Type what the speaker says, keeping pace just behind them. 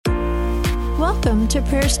Welcome to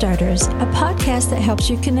Prayer Starters, a podcast that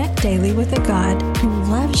helps you connect daily with a God who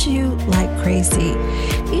loves you like crazy.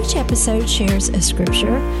 Each episode shares a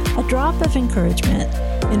scripture, a drop of encouragement,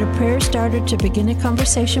 and a prayer starter to begin a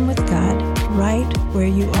conversation with God right where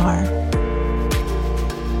you are.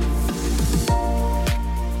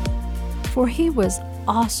 For he was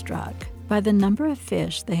awestruck by the number of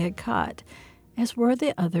fish they had caught, as were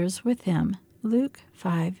the others with him. Luke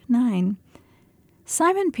 5:9.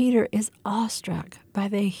 Simon Peter is awestruck by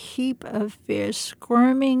the heap of fish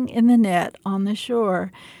squirming in the net on the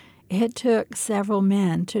shore. It took several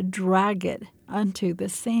men to drag it onto the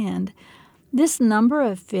sand. This number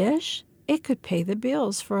of fish, it could pay the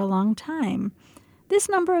bills for a long time. This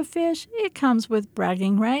number of fish, it comes with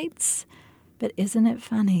bragging rights. But isn't it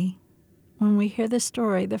funny? When we hear the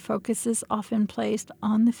story, the focus is often placed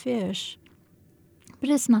on the fish. But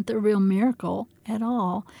it's not the real miracle at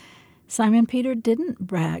all. Simon Peter didn't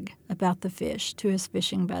brag about the fish to his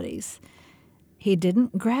fishing buddies. He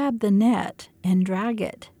didn't grab the net and drag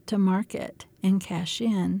it to market and cash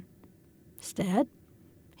in. Instead,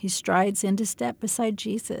 he strides into step beside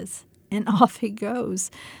Jesus, and off he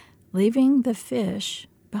goes, leaving the fish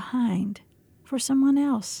behind for someone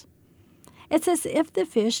else. It's as if the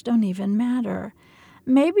fish don't even matter.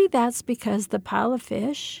 Maybe that's because the pile of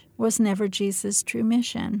fish was never Jesus' true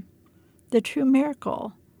mission. The true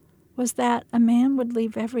miracle was that a man would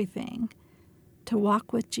leave everything to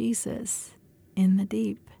walk with Jesus in the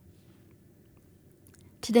deep.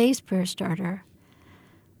 Today's prayer starter: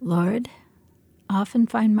 Lord, I often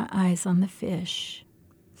find my eyes on the fish,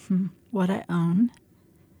 what I own,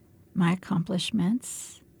 my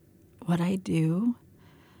accomplishments, what I do.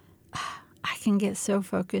 I can get so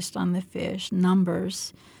focused on the fish,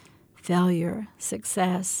 numbers, failure,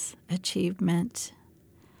 success, achievement.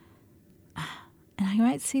 And I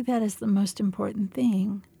might see that as the most important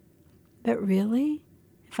thing. But really,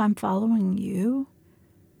 if I'm following you,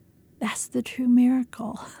 that's the true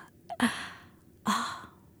miracle.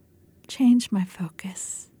 Change my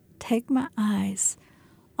focus. Take my eyes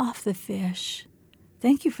off the fish.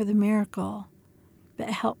 Thank you for the miracle,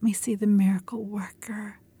 but help me see the miracle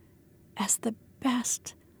worker as the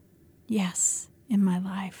best yes in my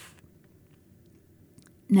life.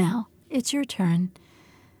 Now, it's your turn.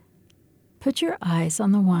 Put your eyes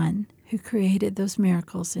on the one who created those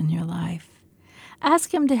miracles in your life.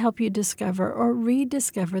 Ask him to help you discover or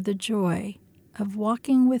rediscover the joy of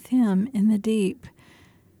walking with him in the deep,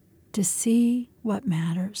 to see what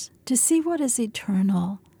matters, to see what is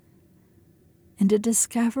eternal, and to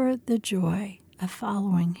discover the joy of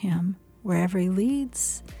following him wherever he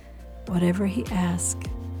leads, whatever he asks,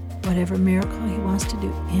 whatever miracle he wants to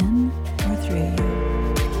do in or through you.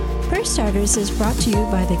 Prayer Starters is brought to you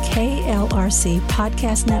by the KLRC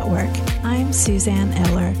Podcast Network. I'm Suzanne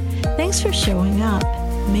Eller. Thanks for showing up.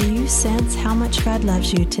 May you sense how much God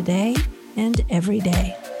loves you today and every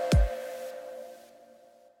day.